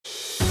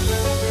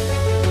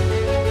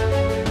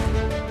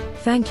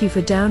Thank you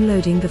for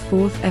downloading the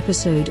 4th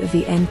episode of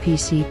the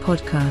NPC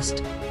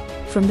podcast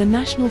from the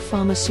National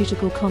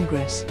Pharmaceutical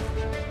Congress.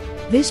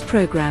 This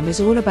program is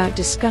all about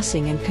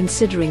discussing and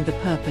considering the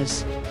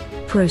purpose,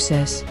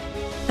 process,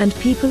 and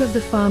people of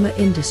the pharma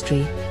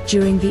industry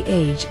during the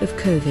age of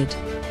COVID.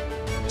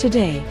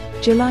 Today,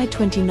 July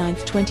 29,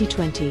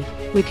 2020,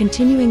 we're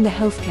continuing the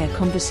healthcare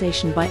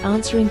conversation by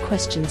answering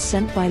questions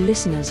sent by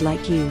listeners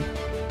like you.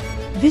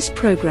 This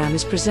program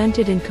is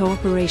presented in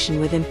cooperation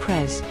with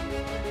Imprez.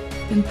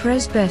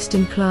 Imprez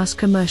best-in-class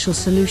commercial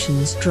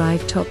solutions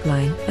drive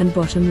top-line and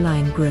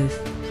bottom-line growth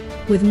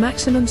with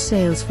maximum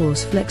sales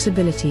force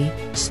flexibility,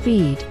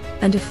 speed,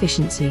 and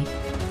efficiency.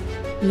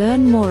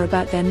 Learn more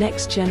about their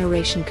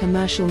next-generation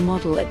commercial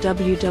model at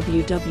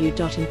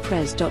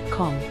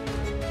www.imprez.com.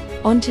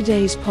 On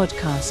today's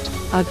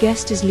podcast, our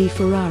guest is Lee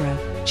Ferrara,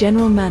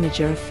 General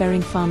Manager of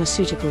Ferring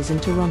Pharmaceuticals in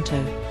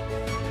Toronto.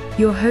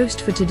 Your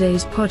host for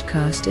today's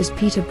podcast is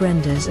Peter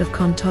Brenders of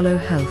Contolo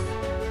Health.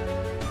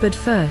 But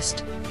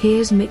first,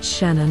 here's Mitch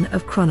Shannon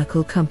of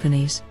Chronicle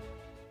Companies.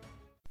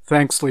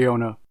 Thanks,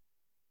 Leona.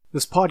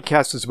 This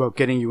podcast is about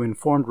getting you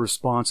informed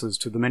responses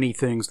to the many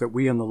things that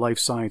we in the life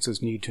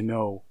sciences need to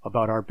know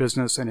about our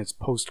business and its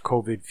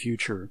post-COVID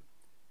future.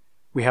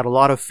 We had a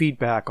lot of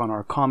feedback on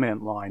our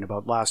comment line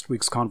about last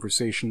week's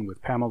conversation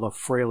with Pamela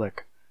Freilich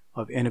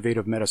of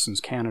Innovative Medicines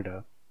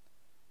Canada.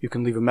 You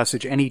can leave a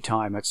message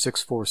anytime at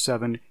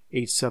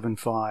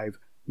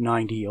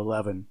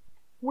 647-875-9011.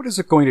 What is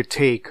it going to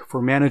take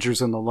for managers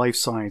in the life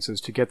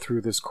sciences to get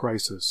through this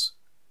crisis?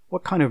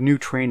 What kind of new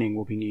training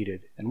will be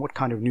needed, and what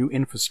kind of new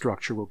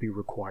infrastructure will be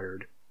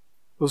required?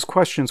 Those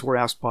questions were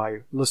asked by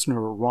listener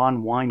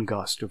Ron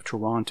Weingust of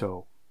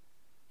Toronto.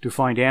 To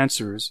find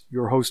answers,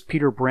 your host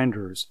Peter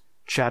Brenders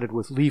chatted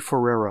with Lee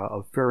Ferrara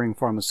of Ferring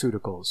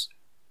Pharmaceuticals.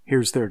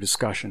 Here's their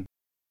discussion.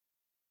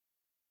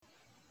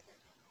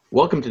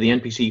 Welcome to the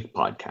NPC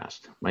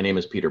podcast. My name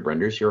is Peter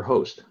Brenders, your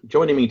host.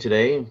 Joining me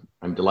today,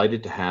 I'm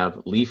delighted to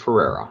have Lee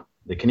Ferrara,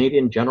 the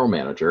Canadian General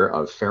Manager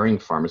of Ferring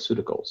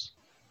Pharmaceuticals.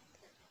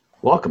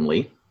 Welcome,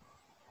 Lee.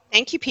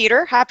 Thank you,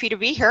 Peter. Happy to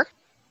be here.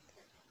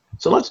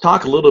 So let's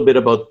talk a little bit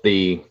about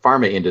the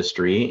pharma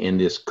industry in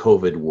this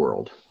COVID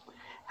world.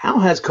 How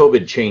has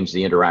COVID changed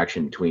the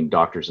interaction between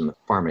doctors and the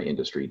pharma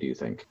industry, do you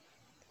think?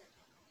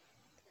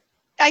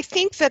 I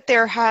think that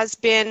there has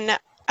been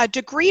a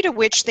degree to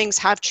which things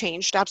have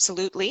changed,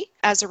 absolutely,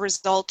 as a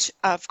result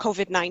of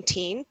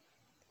COVID-19.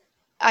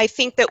 I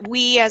think that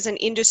we as an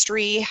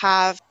industry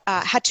have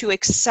had to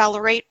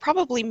accelerate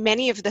probably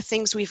many of the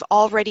things we've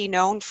already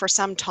known for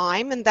some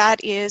time, and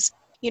that is,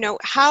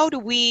 how do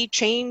we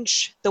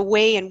change the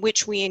way in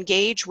which we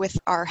engage with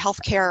our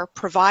healthcare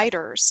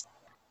providers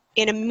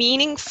in a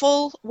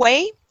meaningful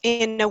way,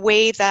 in a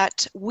way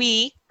that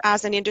we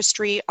as an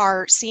industry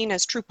are seen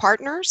as true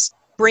partners,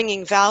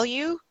 bringing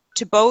value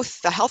to both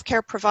the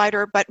healthcare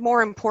provider, but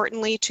more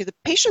importantly to the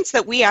patients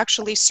that we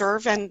actually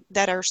serve and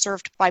that are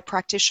served by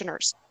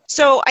practitioners.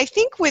 So I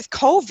think with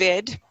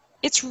COVID,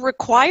 it's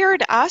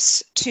required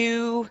us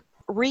to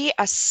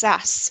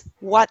reassess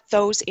what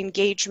those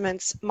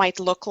engagements might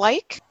look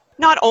like,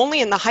 not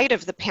only in the height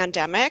of the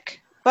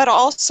pandemic, but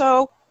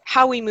also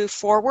how we move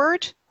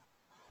forward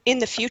in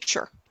the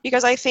future.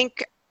 Because I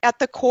think at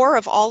the core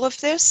of all of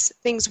this,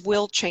 things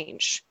will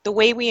change. The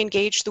way we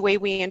engage, the way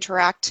we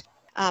interact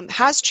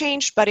has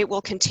changed, but it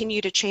will continue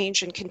to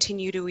change and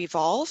continue to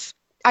evolve.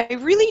 I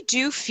really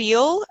do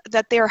feel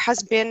that there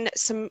has been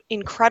some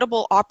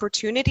incredible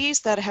opportunities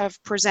that have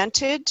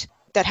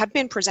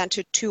been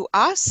presented to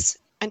us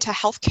and to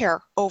healthcare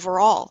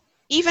overall,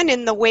 even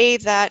in the way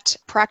that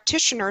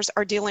practitioners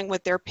are dealing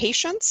with their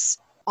patients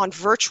on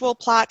virtual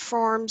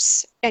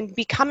platforms and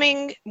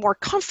becoming more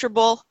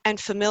comfortable and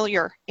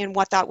familiar in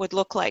what that would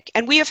look like.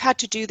 And we have had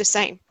to do the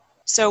same.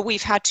 So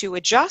we've had to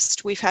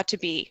adjust, we've had to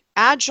be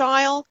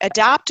agile,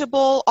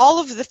 adaptable, all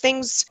of the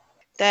things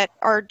that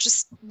are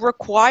just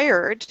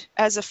required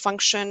as a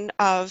function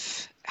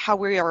of how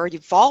we are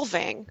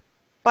evolving,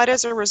 but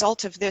as a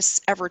result of this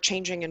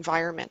ever-changing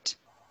environment.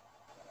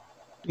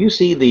 Do you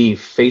see the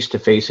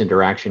face-to-face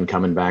interaction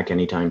coming back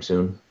anytime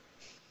soon?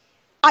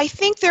 I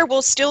think there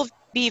will still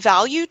be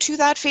value to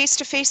that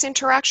face-to-face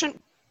interaction.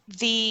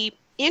 The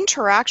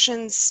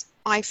interactions,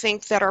 I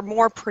think, that are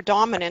more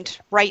predominant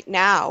right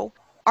now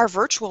are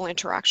virtual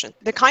interaction.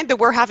 The kind that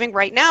we're having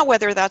right now,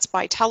 whether that's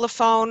by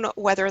telephone,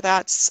 whether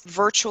that's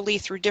virtually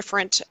through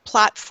different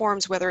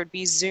platforms, whether it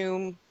be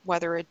Zoom,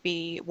 whether it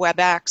be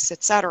WebEx,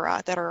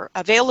 etc., that are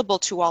available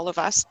to all of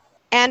us.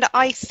 And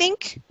I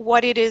think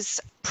what it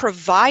is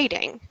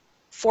providing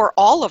for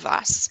all of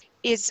us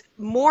is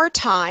more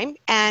time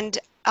and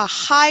a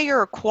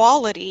higher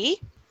quality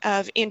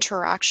of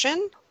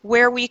interaction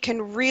where we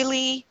can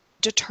really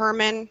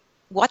determine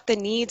what the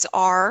needs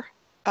are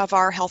of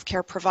our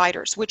healthcare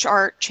providers, which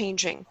are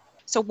changing.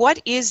 So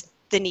what is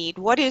the need?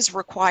 What is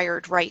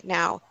required right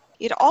now?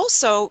 It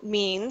also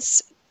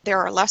means there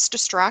are less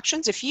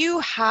distractions. If you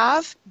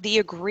have the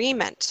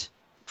agreement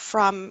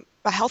from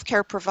a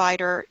healthcare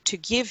provider to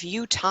give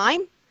you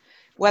time,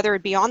 whether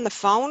it be on the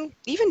phone,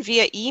 even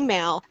via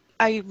email,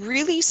 I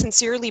really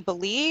sincerely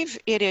believe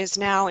it is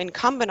now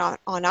incumbent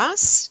on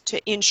us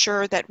to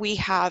ensure that we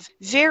have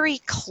very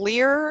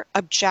clear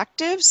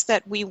objectives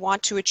that we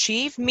want to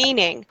achieve,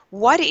 meaning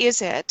what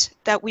is it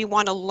that we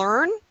want to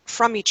learn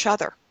from each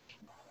other?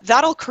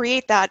 That'll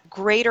create that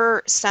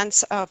greater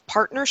sense of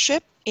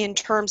partnership in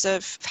terms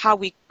of how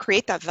we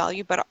create that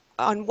value, but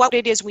on what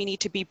it is we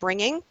need to be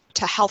bringing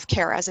to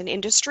healthcare as an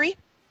industry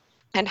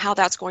and how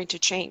that's going to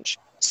change.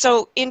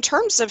 So in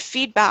terms of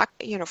feedback,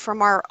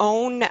 from our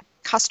own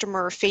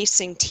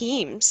customer-facing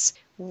teams,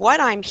 what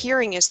I'm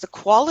hearing is the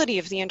quality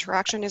of the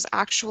interaction is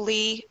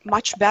actually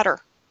much better,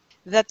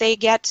 that they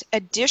get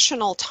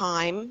additional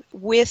time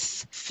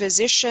with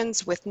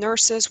physicians, with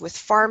nurses, with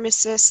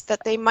pharmacists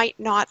that they might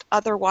not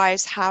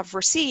otherwise have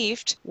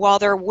received while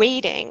they're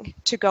waiting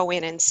to go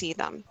in and see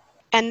them.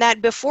 And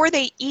that before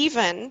they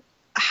even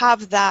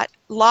have that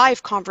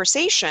live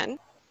conversation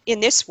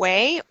in this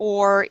way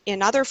or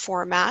in other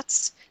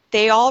formats,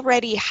 they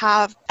already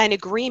have an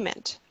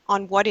agreement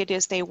on what it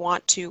is they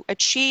want to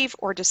achieve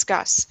or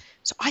discuss.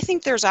 So I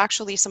think there's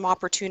actually some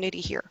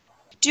opportunity here.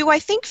 Do I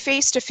think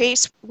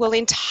face-to-face will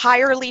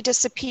entirely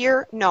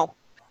disappear? No.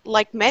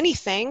 Like many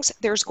things,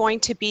 there's going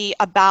to be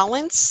a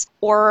balance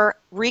or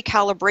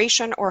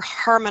recalibration or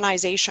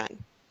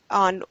harmonization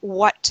on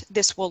what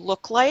this will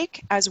look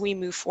like as we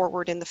move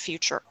forward in the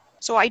future.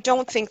 So I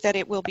don't think that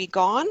it will be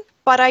gone,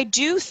 but I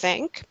do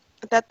think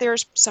that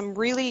there's some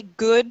really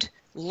good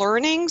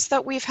learnings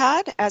that we've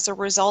had as a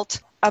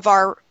result of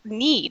our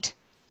need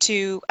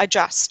to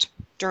adjust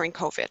during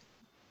COVID.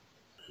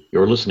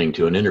 You're listening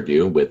to an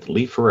interview with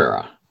Lee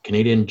Ferreira,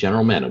 Canadian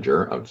General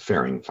Manager of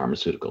Ferring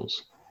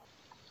Pharmaceuticals.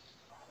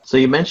 So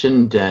you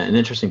mentioned an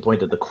interesting point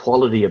that the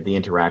quality of the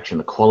interaction,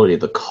 the quality of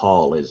the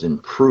call is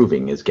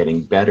improving, is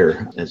getting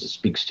better as it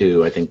speaks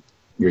to, I think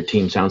your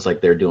team sounds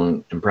like they're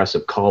doing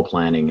impressive call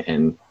planning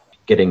and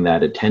getting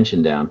that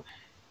attention down.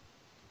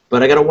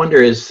 But I got to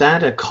wonder, is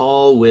that a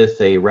call with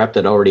a rep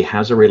that already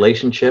has a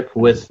relationship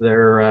with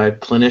their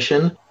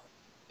clinician?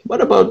 What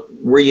about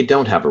where you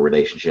don't have a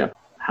relationship?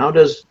 How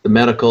does the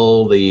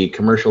medical, the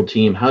commercial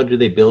team, how do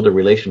they build a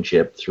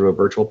relationship through a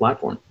virtual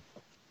platform?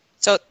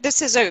 So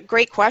this is a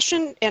great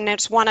question, and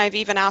it's one I've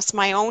even asked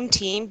my own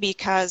team,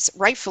 because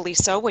rightfully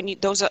so, when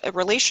those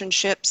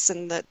relationships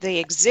and they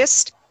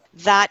exist,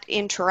 that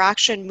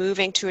interaction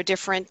moving to a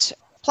different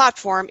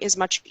platform is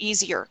much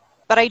easier.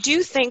 But I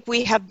do think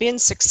we have been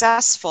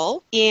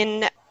successful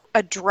in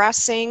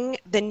addressing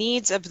the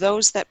needs of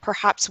those that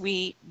perhaps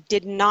we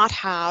did not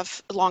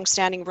have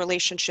longstanding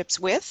relationships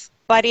with.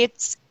 But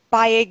it's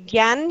by,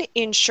 again,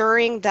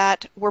 ensuring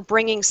that we're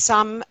bringing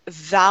some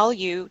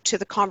value to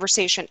the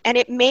conversation. And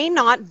it may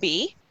not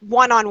be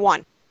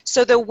one-on-one.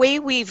 So the way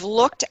we've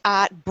looked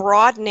at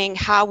broadening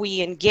how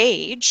we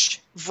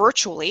engage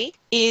virtually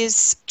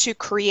is to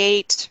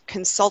create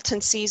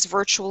consultancies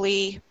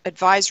virtually,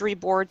 advisory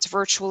boards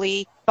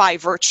virtually, by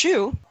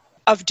virtue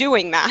of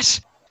doing that.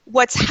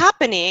 What's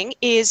happening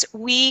is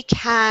we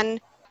can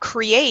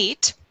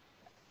create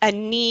a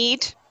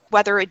need,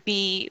 whether it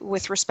be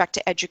with respect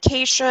to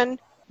education,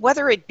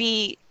 whether it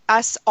be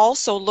us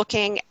also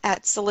looking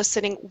at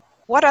soliciting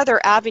what other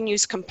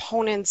avenues,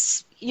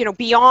 components,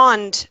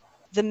 beyond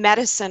the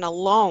medicine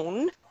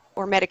alone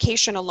or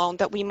medication alone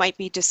that we might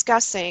be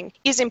discussing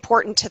is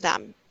important to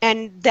them.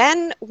 And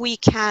then we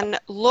can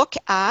look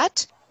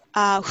at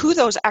who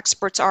those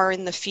experts are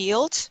in the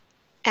field,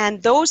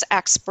 and those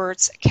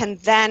experts can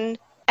then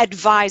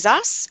advise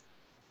us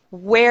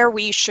where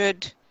we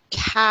should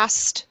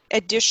cast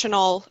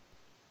additional,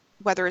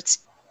 whether it's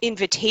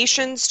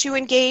invitations to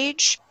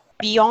engage,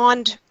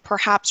 beyond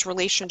perhaps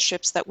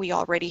relationships that we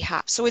already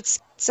have. So it's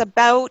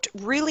about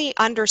really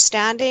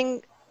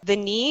understanding the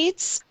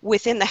needs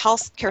within the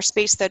healthcare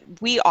space that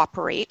we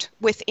operate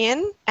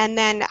within, and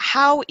then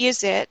how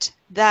is it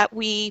that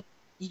we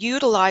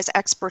utilize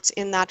experts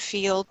in that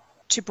field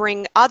to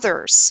bring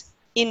others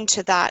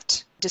into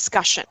that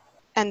discussion.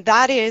 And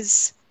that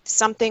is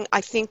something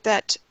I think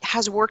that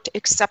has worked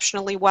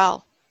exceptionally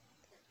well.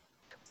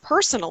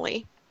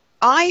 Personally,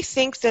 I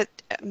think that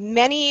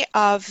many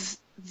of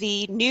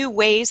the new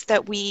ways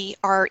that we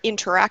are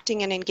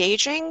interacting and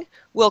engaging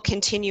will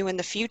continue in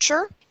the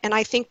future, and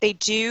I think they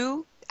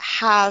do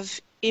have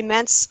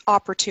immense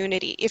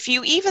opportunity. If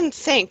you even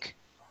think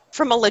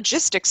from a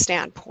logistics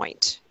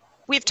standpoint,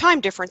 we have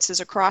time differences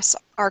across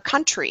our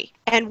country,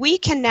 and we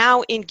can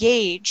now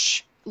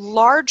engage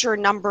larger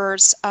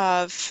numbers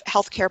of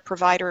healthcare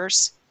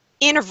providers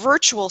in a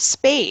virtual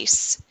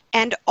space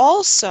and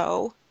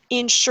also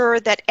ensure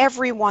that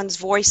everyone's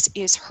voice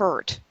is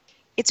heard.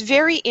 It's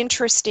very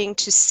interesting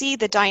to see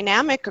the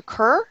dynamic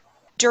occur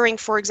during,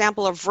 for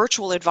example, a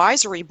virtual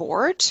advisory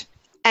board,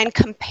 and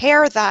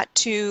compare that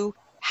to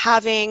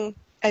having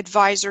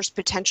advisors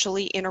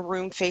potentially in a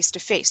room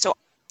face-to-face. So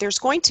there's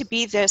going to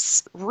be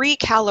this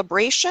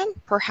recalibration.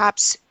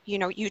 Perhaps,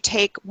 you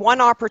take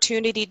one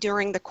opportunity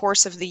during the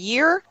course of the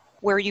year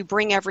where you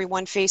bring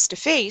everyone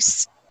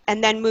face-to-face,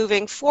 and then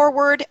moving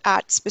forward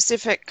at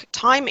specific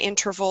time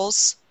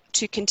intervals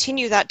to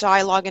continue that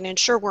dialogue and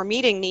ensure we're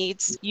meeting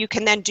needs, you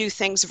can then do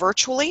things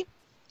virtually.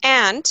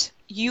 And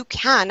you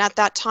can, at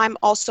that time,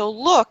 also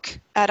look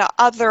at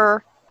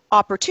other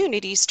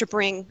opportunities to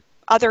bring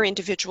other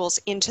individuals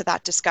into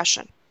that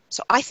discussion.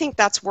 So I think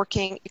that's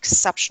working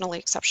exceptionally,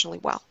 exceptionally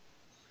well.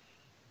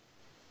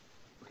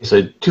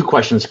 So 2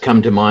 questions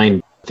come to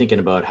mind thinking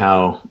about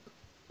how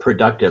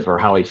productive or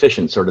how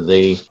efficient sort of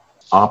the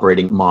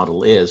operating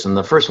model is. And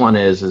the first one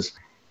is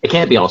it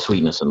can't be all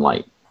sweetness and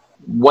light.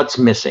 What's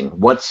missing?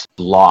 What's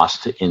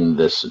lost in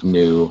this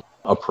new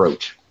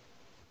approach?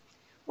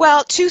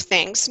 Well, 2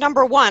 things.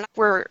 Number one,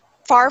 we're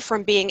far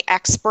from being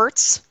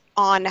experts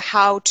on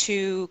how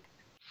to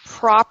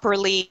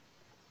properly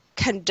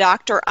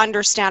conduct or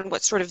understand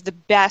what sort of the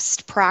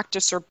best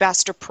practice or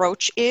best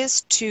approach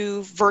is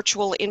to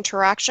virtual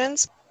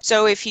interactions.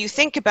 So if you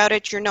think about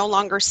it, you're no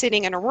longer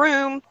sitting in a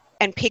room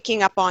and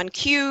picking up on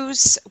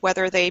cues,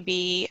 whether they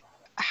be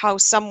how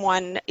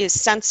someone is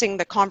sensing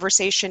the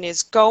conversation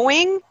is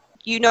going.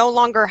 You no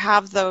longer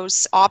have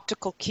those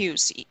optical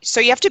cues. So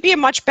you have to be a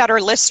much better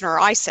listener,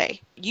 I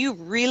say. You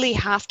really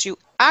have to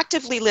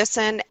actively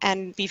listen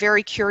and be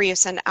very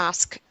curious and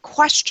ask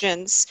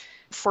questions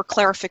for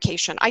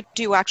clarification. I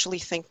do actually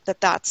think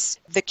that that's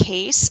the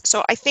case.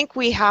 So I think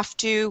we have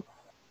to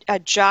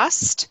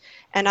adjust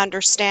and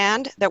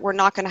understand that we're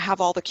not going to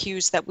have all the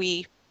cues that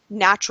we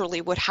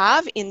naturally would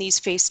have in these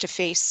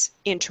face-to-face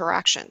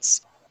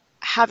interactions.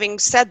 Having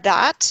said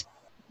that,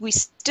 we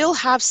still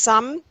have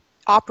some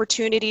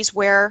opportunities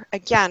where,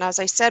 again, as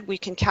I said, we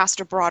can cast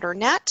a broader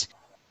net.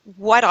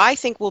 What I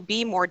think will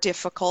be more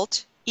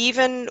difficult,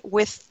 even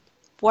with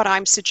what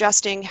I'm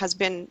suggesting has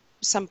been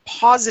some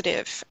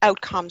positive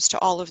outcomes to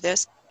all of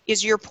this,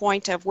 is your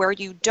point of where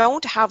you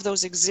don't have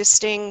those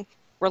existing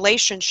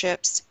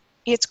relationships.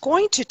 It's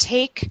going to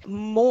take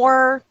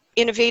more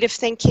innovative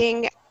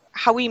thinking,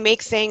 how we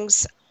make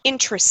things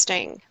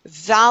interesting,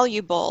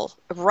 valuable,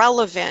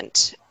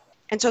 relevant.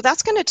 And so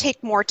that's going to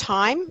take more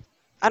time.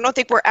 I don't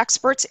think we're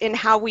experts in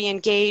how we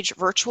engage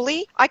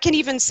virtually. I can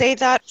even say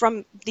that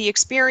from the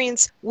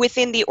experience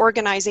within the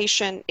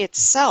organization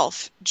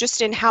itself,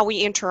 just in how we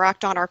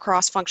interact on our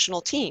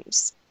cross-functional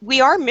teams. We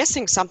are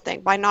missing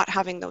something by not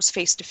having those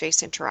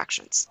face-to-face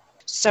interactions.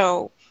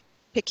 So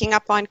picking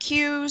up on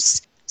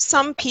cues.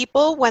 Some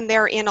people, when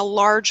they're in a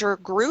larger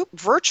group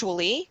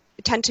virtually,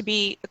 tend to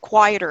be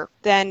quieter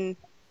than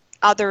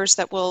others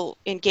that will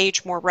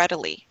engage more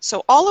readily.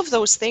 So all of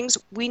those things,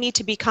 we need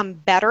to become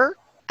better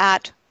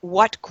at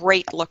what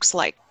great looks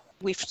like.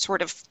 We've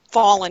sort of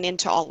fallen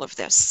into all of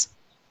this.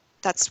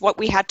 That's what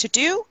we had to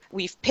do.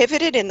 We've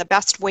pivoted in the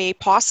best way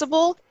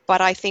possible,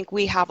 but I think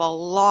we have a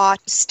lot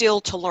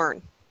still to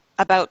learn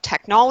about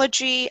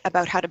technology,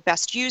 about how to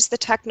best use the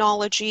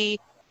technology,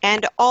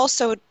 and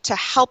also to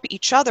help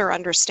each other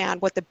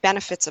understand what the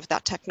benefits of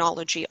that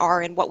technology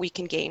are and what we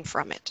can gain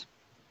from it.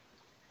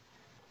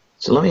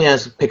 So let me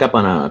pick up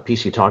on a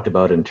piece you talked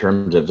about in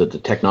terms of the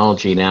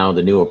technology now,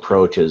 the new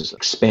approach is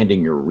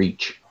expanding your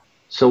reach.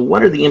 So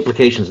what are the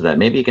implications of that?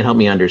 Maybe you can help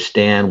me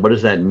understand what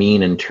does that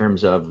mean in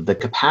terms of the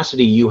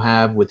capacity you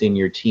have within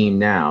your team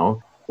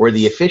now or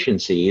the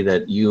efficiency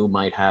that you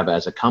might have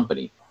as a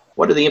company.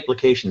 What are the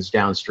implications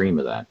downstream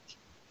of that?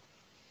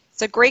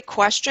 It's a great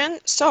question.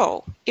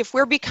 So if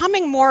we're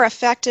becoming more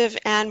effective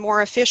and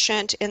more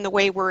efficient in the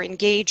way we're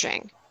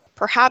engaging,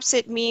 perhaps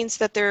it means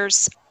that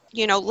there's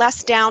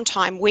less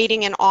downtime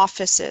waiting in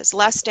offices,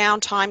 less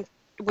downtime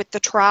with the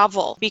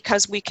travel,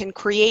 because we can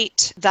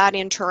create that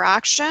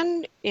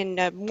interaction in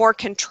a more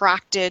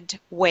contracted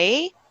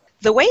way.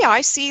 The way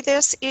I see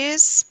this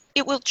is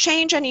it will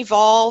change and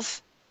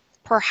evolve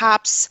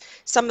perhaps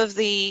some of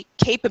the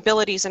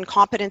capabilities and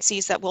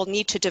competencies that we'll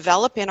need to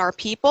develop in our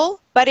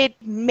people, but it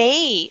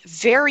may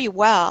very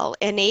well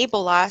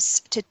enable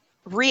us to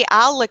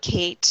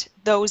reallocate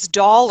those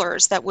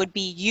dollars that would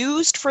be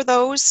used for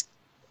those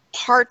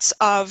parts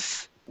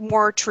of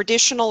more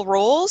traditional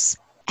roles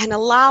and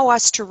allow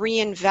us to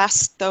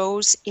reinvest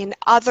those in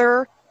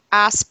other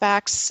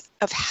aspects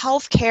of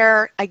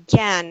healthcare,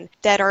 again,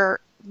 that are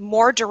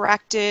more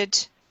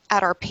directed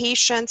at our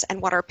patients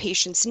and what our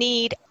patients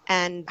need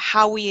and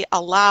how we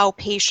allow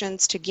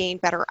patients to gain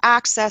better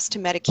access to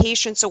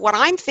medication. So what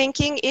I'm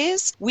thinking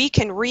is we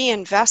can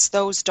reinvest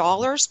those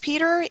dollars,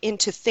 Peter,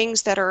 into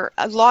things that are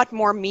a lot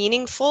more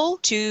meaningful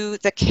to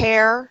the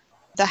care,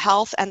 the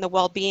health, and the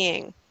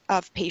well-being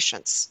of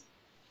patients.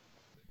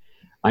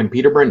 I'm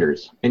Peter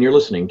Brenders, and you're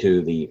listening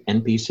to the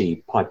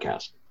NPC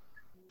podcast.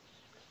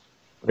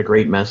 What a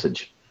great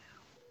message.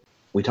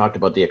 We talked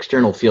about the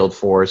external field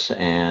force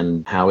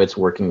and how it's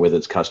working with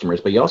its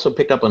customers, but you also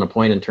picked up on a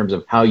point in terms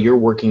of how you're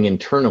working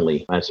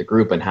internally as a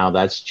group and how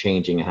that's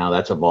changing and how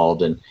that's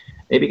evolved. And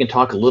maybe you can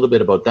talk a little bit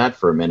about that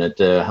for a minute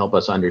to help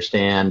us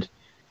understand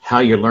how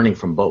you're learning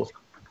from both.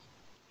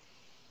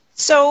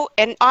 So,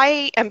 and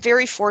I am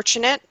very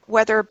fortunate,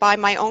 whether by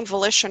my own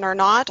volition or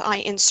not, I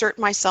insert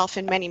myself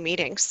in many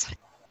meetings.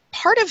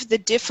 Part of the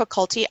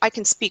difficulty, I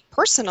can speak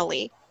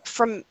personally,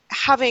 from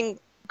having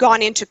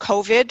gone into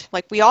COVID,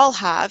 like we all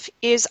have,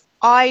 is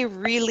I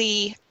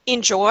really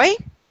enjoy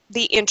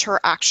the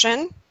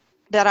interaction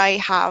that I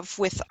have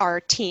with our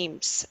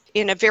teams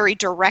in a very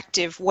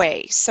directive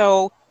way.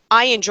 So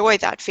I enjoy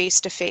that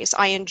face-to-face.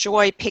 I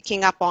enjoy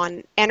picking up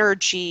on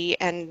energy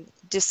and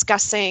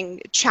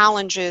discussing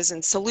challenges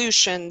and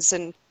solutions.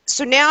 And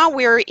so now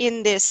we're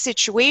in this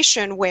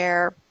situation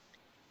where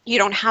you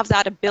don't have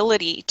that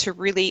ability to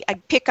really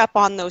pick up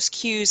on those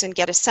cues and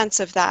get a sense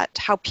of that,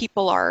 how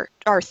people are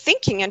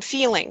thinking and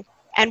feeling.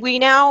 And we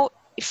now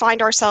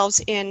find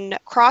ourselves in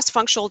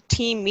cross-functional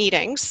team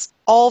meetings,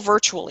 all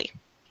virtually.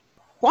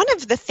 One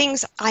of the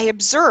things I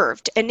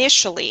observed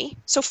initially,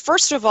 so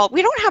first of all,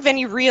 we don't have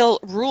any real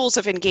rules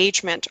of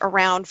engagement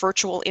around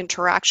virtual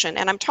interaction,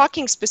 and I'm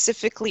talking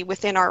specifically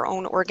within our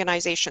own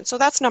organization. So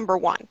that's number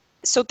one.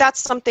 So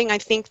that's something I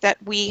think that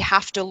we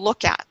have to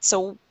look at.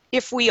 So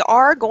if we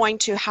are going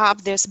to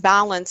have this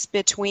balance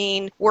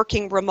between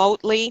working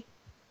remotely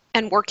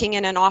and working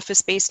in an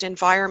office-based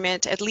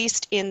environment, at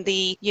least in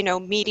the,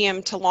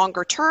 medium to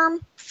longer term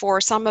for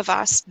some of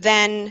us,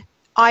 then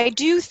I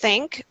do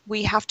think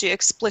we have to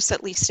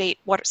explicitly state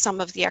what some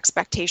of the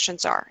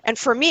expectations are. And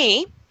for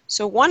me,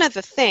 so one of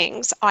the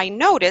things I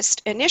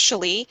noticed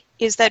initially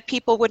is that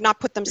people would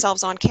not put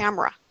themselves on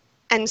camera.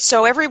 And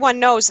so everyone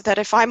knows that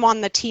if I'm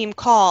on the team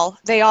call,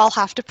 they all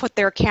have to put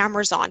their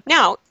cameras on.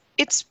 Now,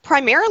 it's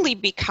primarily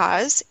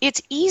because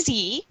it's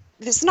easy.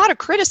 This is not a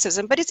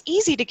criticism, but it's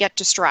easy to get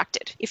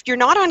distracted. If you're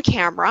not on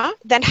camera,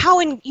 then how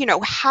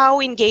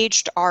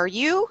engaged are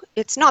you?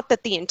 It's not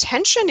that the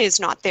intention is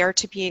not there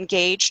to be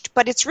engaged,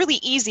 but it's really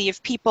easy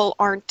if people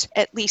aren't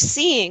at least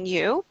seeing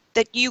you,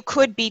 that you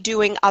could be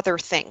doing other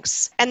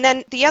things. And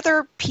then the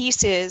other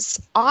piece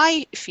is,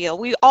 I feel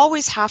we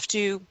always have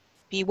to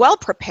be well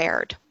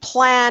prepared,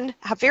 plan,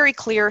 have very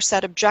clear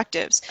set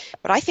objectives.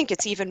 But I think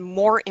it's even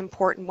more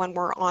important when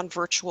we're on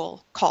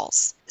virtual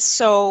calls.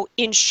 So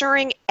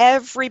ensuring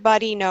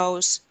everybody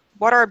knows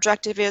what our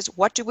objective is,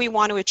 what do we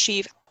want to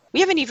achieve.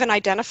 We haven't even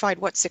identified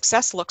what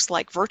success looks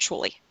like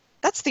virtually.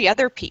 That's the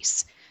other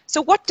piece.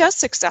 So what does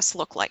success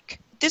look like?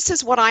 This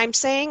is what I'm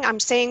saying. I'm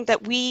saying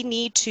that we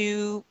need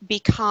to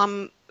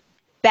become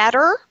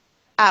better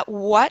at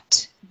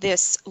what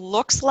this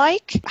looks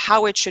like,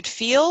 how it should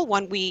feel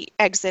when we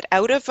exit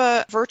out of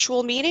a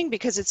virtual meeting,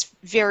 because it's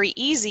very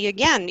easy.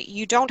 Again,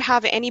 you don't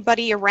have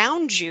anybody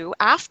around you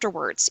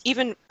afterwards,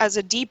 even as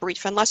a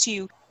debrief, unless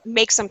you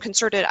make some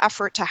concerted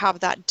effort to have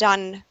that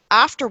done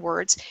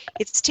afterwards.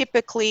 It's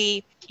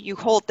typically you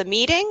hold the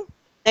meeting,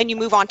 then you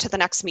move on to the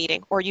next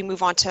meeting, or you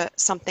move on to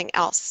something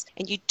else.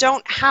 And you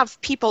don't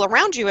have people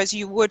around you as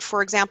you would,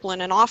 for example,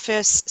 in an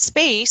office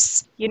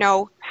space.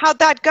 How'd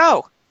that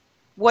go?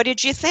 What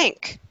did you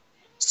think?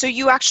 So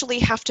you actually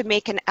have to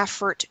make an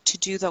effort to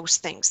do those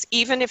things,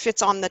 even if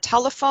it's on the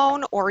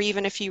telephone or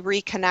even if you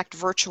reconnect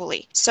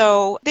virtually.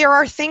 So there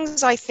are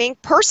things I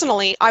think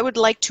personally I would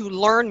like to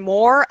learn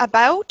more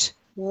about.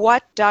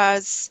 What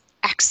does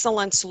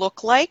excellence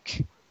look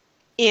like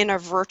in a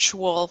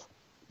virtual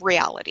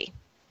reality?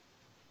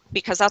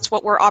 Because that's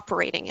what we're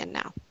operating in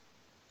now.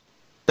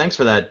 Thanks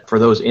for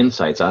those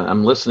insights.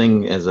 I'm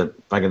listening if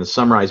I can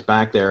summarize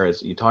back there,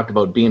 as you talked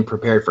about being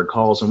prepared for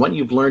calls, and what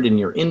you've learned in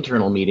your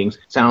internal meetings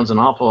sounds an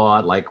awful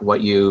lot like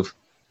what you're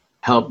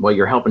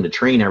helping to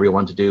train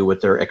everyone to do with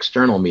their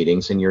external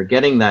meetings, and you're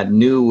getting that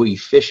new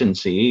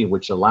efficiency,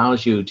 which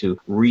allows you to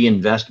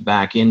reinvest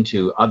back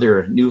into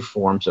other new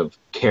forms of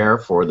care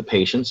for the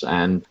patients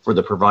and for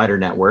the provider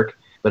network.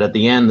 But at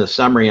the end, the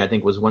summary, I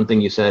think, was one thing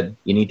you said: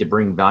 you need to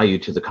bring value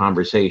to the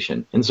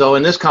conversation. And so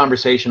in this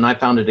conversation, I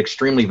found it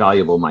extremely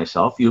valuable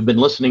myself. You've been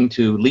listening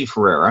to Lee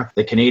Ferreira,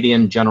 the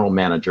Canadian General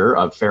Manager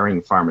of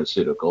Ferring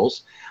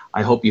Pharmaceuticals.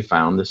 I hope you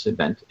found this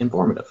event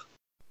informative.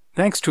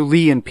 Thanks to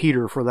Lee and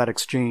Peter for that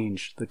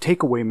exchange. The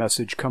takeaway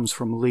message comes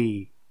from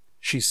Lee.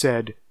 She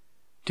said,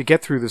 "To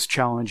get through this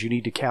challenge, you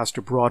need to cast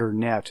a broader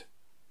net."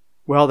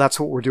 Well, that's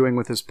what we're doing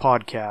with this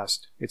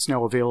podcast. It's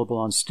now available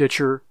on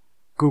Stitcher,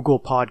 Google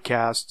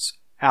Podcasts,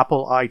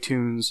 Apple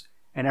iTunes,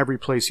 and every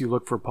place you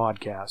look for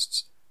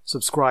podcasts.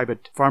 Subscribe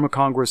at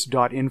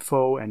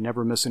pharmacongress.info and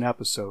never miss an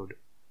episode.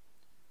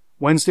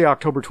 Wednesday,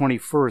 October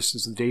 21st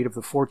is the date of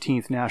the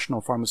 14th National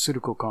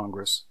Pharmaceutical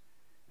Congress.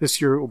 This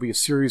year it will be a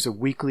series of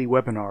weekly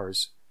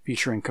webinars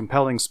featuring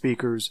compelling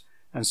speakers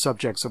and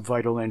subjects of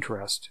vital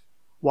interest.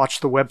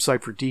 Watch the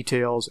website for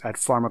details at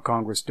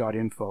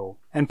pharmacongress.info.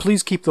 And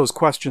please keep those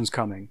questions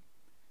coming.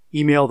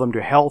 Email them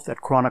to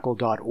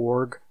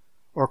health@chronicle.org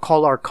or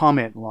call our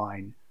comment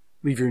line.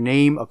 Leave your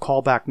name, a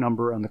callback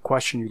number, and the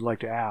question you'd like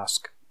to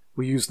ask.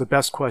 We use the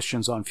best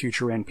questions on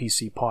future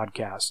NPC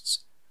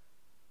podcasts.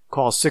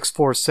 Call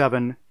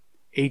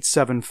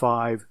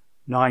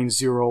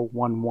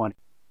 647-875-9011.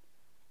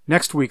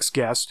 Next week's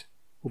guest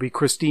will be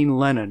Christine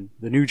Lennon,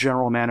 the new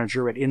General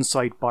Manager at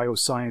Insight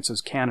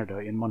Biosciences Canada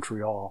in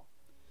Montreal.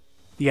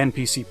 The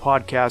NPC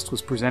podcast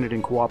was presented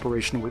in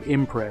cooperation with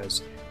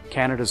Imprez,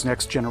 Canada's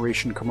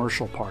next-generation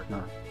commercial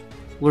partner.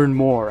 Learn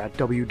more at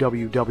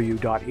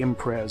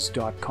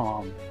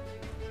www.imprez.com.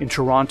 In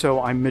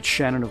Toronto, I'm Mitch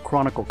Shannon of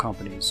Chronicle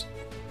Companies.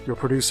 Your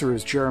producer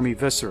is Jeremy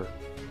Visser.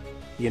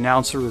 The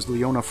announcer is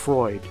Leona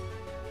Freud.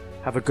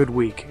 Have a good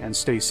week and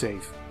stay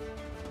safe.